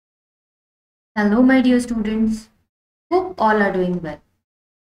Hello, my dear students. Hope all are doing well.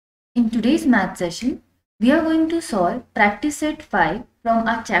 In today's math session, we are going to solve practice set 5 from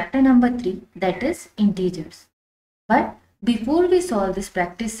our chapter number 3, that is integers. But before we solve this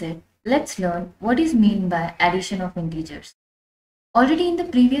practice set, let's learn what is meant by addition of integers. Already in the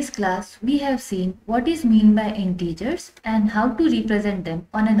previous class, we have seen what is meant by integers and how to represent them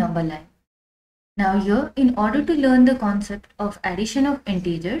on a number line. Now here, in order to learn the concept of addition of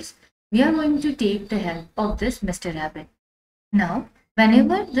integers, we are going to take the help of this Mr. Rabbit. Now,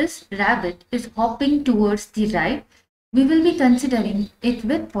 whenever this rabbit is hopping towards the right, we will be considering it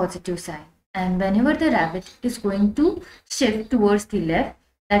with positive sign. And whenever the rabbit is going to shift towards the left,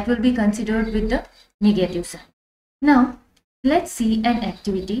 that will be considered with the negative sign. Now, let's see an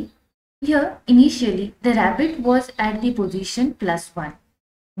activity. Here, initially, the rabbit was at the position +1.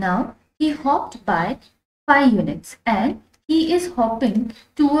 Now, he hopped by 5 units and he is hopping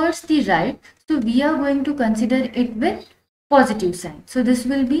towards the right. So, we are going to consider it with positive sign. So, this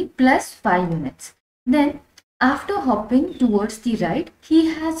will be +5 units. Then, after hopping towards the right, he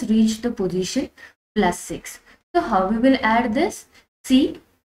has reached the position +6. So, how we will add this? See,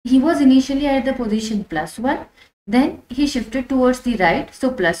 he was initially at the position +1. Then, he shifted towards the right.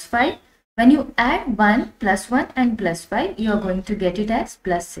 So, +5. When you add 1 +1 and +5, you are going to get it as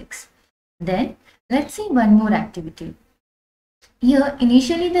 +6. Then let's see one more activity. Here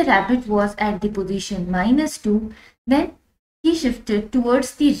initially the rabbit was at the position -2. Then he shifted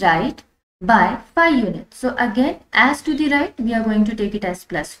towards the right by 5 units. So again, as to the right, we are going to take it as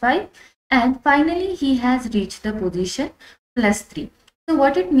 +5. And finally he has reached the position +3. So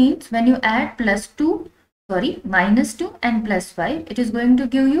what it means, when you add -2 and +5, it is going to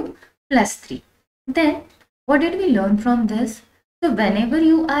give you +3. Then what did we learn from this? So whenever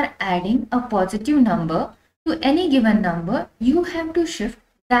you are adding a positive number to any given number, you have to shift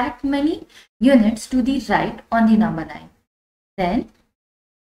that many units to the right on the number line. Then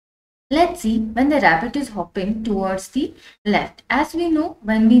let's see when the rabbit is hopping towards the left. As we know,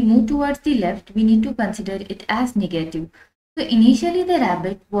 when we move towards the left, we need to consider it as negative. So initially the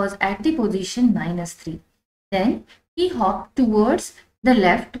rabbit was at the position -3. Then he hopped towards the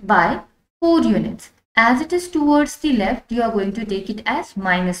left by 4 units. As it is towards the left, you are going to take it as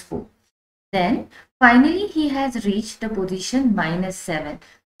 -4. Then finally he has reached the position -7.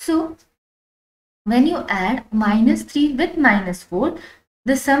 So when you add -3 with -4,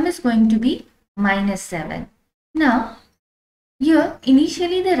 the sum is going to be -7. Now here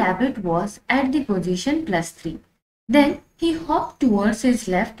initially the rabbit was at the position +3. Then he hopped towards his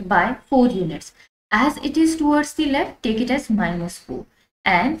left by 4 units. As it is towards the left, take it as -4.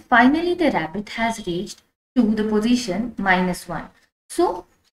 And finally the rabbit has reached to the position -1. So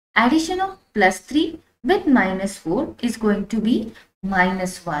addition of +3 with -4 is going to be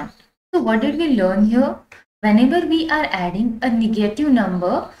 -1. So what did we learn here? Whenever we are adding a negative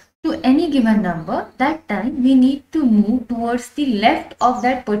number to any given number, that time we need to move towards the left of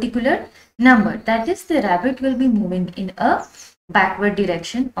that particular number. That is, the rabbit will be moving in a backward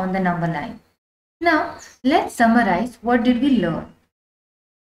direction on the number line. Now let's summarize what did we learn.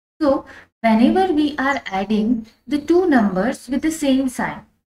 So whenever we are adding the two numbers with the same sign,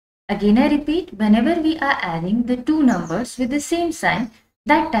 again I repeat, whenever we are adding the two numbers with the same sign,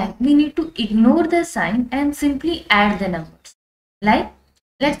 that time we need to ignore the sign and simply add the numbers. Like,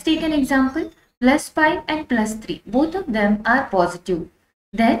 let's take an example, +5 and +3, both of them are positive.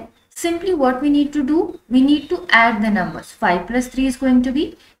 Then simply what we need to do, we need to add the numbers. 5 + 3 is going to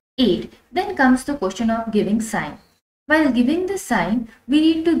be 8. Then comes the question of giving sign. While giving the sign, we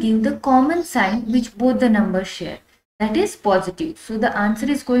need to give the common sign which both the numbers share. That is positive. So the answer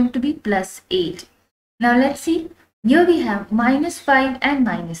is going to be +8. Now let's see. Here we have -5 and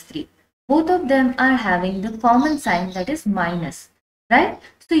 -3. Both of them are having the common sign, that is minus. Right?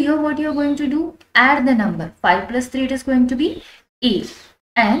 So here what you are going to do? Add the number. 5 + 3, it is going to be 8.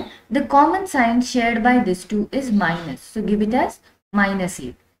 And the common sign shared by these two is minus. So give it as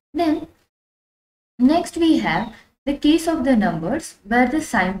 -8. Then next we have the case of the numbers where the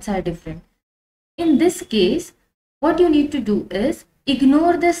signs are different. In this case, what you need to do is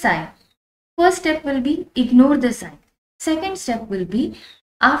ignore the sign. First step will be ignore the sign. Second step will be,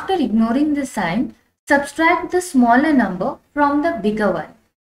 after ignoring the sign, subtract the smaller number from the bigger one.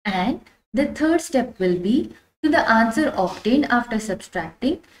 And the third step will be, to the answer obtained after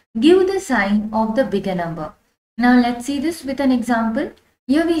subtracting, give the sign of the bigger number. Now let's see this with an example.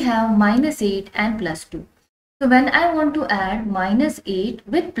 Here we have -8 and +2. So when I want to add -8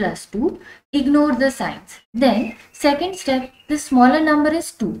 with +2, ignore the signs. Then second step, the smaller number is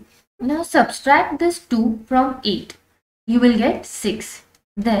 2. Now subtract this 2 from 8. You will get 6.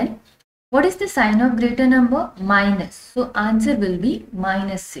 Then What is the sign of greater number? Minus. So answer will be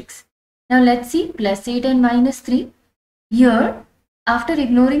minus 6. Now let's see plus 8 and minus 3. Here, after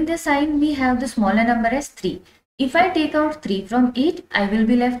ignoring the sign, we have the smaller number as 3. If I take out 3 from 8, I will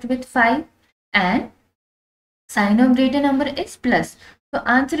be left with 5, and sign of greater number is plus. So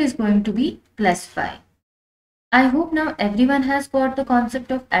answer is going to be plus 5. I hope now everyone has got the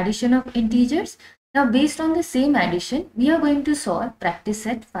concept of addition of integers. Now based on the same addition, we are going to solve practice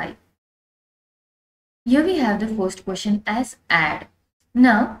set 5. Here we have the first question as add.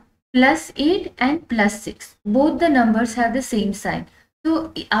 Now plus 8 and plus 6, both the numbers have the same sign.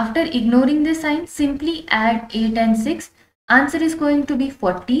 So after ignoring the sign, simply add 8 and 6. Answer is going to be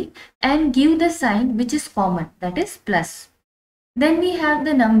 40 and give the sign which is common, that is plus. Then we have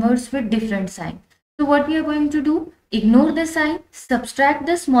the numbers with different sign. So what we are going to do? Ignore the sign, subtract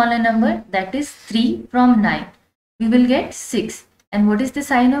the smaller number, that is 3 from 9. We will get 6. And what is the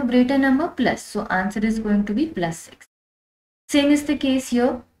sign of greater number? Plus. So answer is going to be plus 6. Same is the case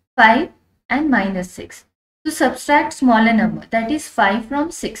here, 5 and minus 6. So subtract smaller number, that is 5 from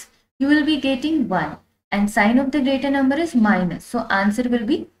 6. You will be getting 1. And sign of the greater number is minus. So answer will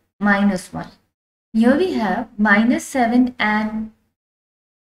be minus 1. Here we have minus 7 and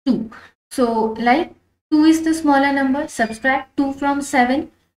 2. So like 2 is the smaller number, subtract 2 from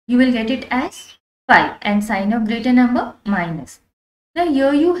 7, you will get it as 5 and sign of greater number minus. Now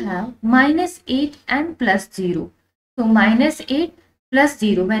here you have minus 8 and plus 0. So minus 8 plus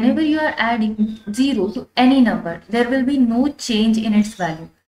 0, whenever you are adding 0 to any number, there will be no change in its value.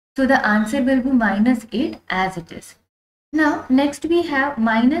 So the answer will be minus 8 as it is. Now next we have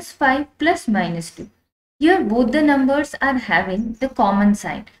minus 5 plus minus 2. Here both the numbers are having the common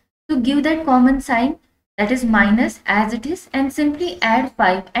sign. So give that common sign, that is minus as it is, and simply add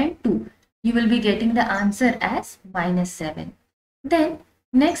 5 and 2. You will be getting the answer as minus 7. Then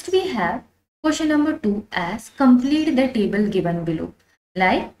next we have question number 2 as complete the table given below.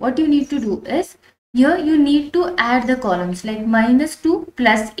 Like what you need to do is, here you need to add the columns like minus 2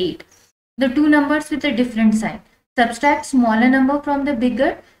 plus 8. The two numbers with a different sign. Subtract smaller number from the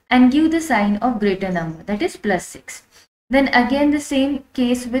bigger and give the sign of greater number, that is plus 6. Then again the same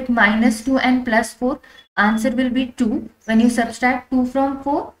case with minus 2 and plus 4. Answer will be 2. When you subtract 2 from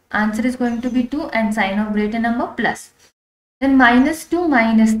 4, answer is going to be 2 and sign of greater number plus. Then minus 2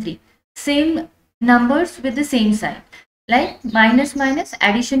 minus 3. Same numbers with the same sign. Like minus minus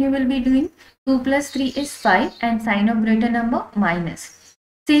addition you will be doing. 2 plus 3 is 5 and sign of greater number minus.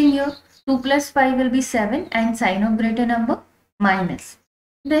 Same here. 2 plus 5 will be 7 and sign of greater number minus.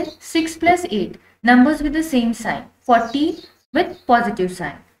 Then 6 plus 8. Numbers with the same sign. 14 with positive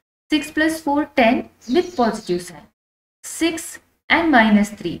sign. 6 plus 4, 10 with positive sign. 6 and minus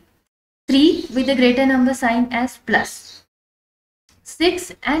 3. 3 with the greater number sign as plus.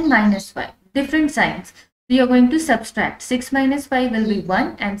 6 and minus 5. Different signs. We are going to subtract. 6 minus 5 will be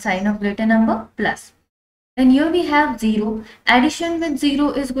 1 and sign of greater number plus. And here we have 0. Addition with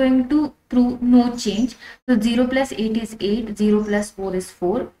 0 is going to prove no change. So 0 plus 8 is 8. 0 plus 4 is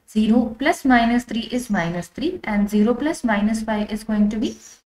 4. 0 plus minus 3 is minus 3. And 0 plus minus 5 is going to be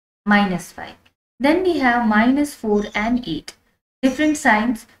minus 5. Then we have minus 4 and 8. Different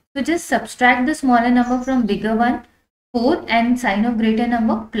signs. So just subtract the smaller number from bigger one. 4 and sign of greater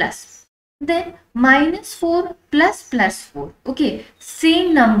number plus. Then minus 4 plus plus 4. Okay,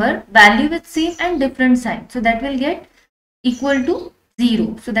 same number, value with same and different sign. So that will get equal to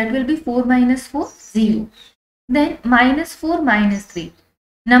 0. So that will be 4 minus 4, 0. Then minus 4 minus 3.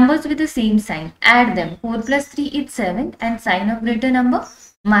 Numbers with the same sign. Add them. 4 plus 3 is 7 and sign of greater number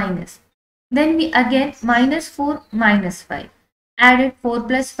minus. Then we again minus 4 minus 5. Added 4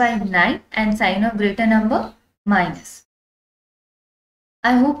 plus 5, 9 and sign of greater number minus.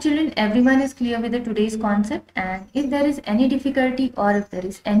 I hope children everyone is clear with the today's concept, and if there is any difficulty or if there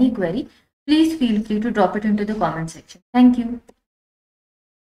is any query, please feel free to drop it into the comment section. Thank you.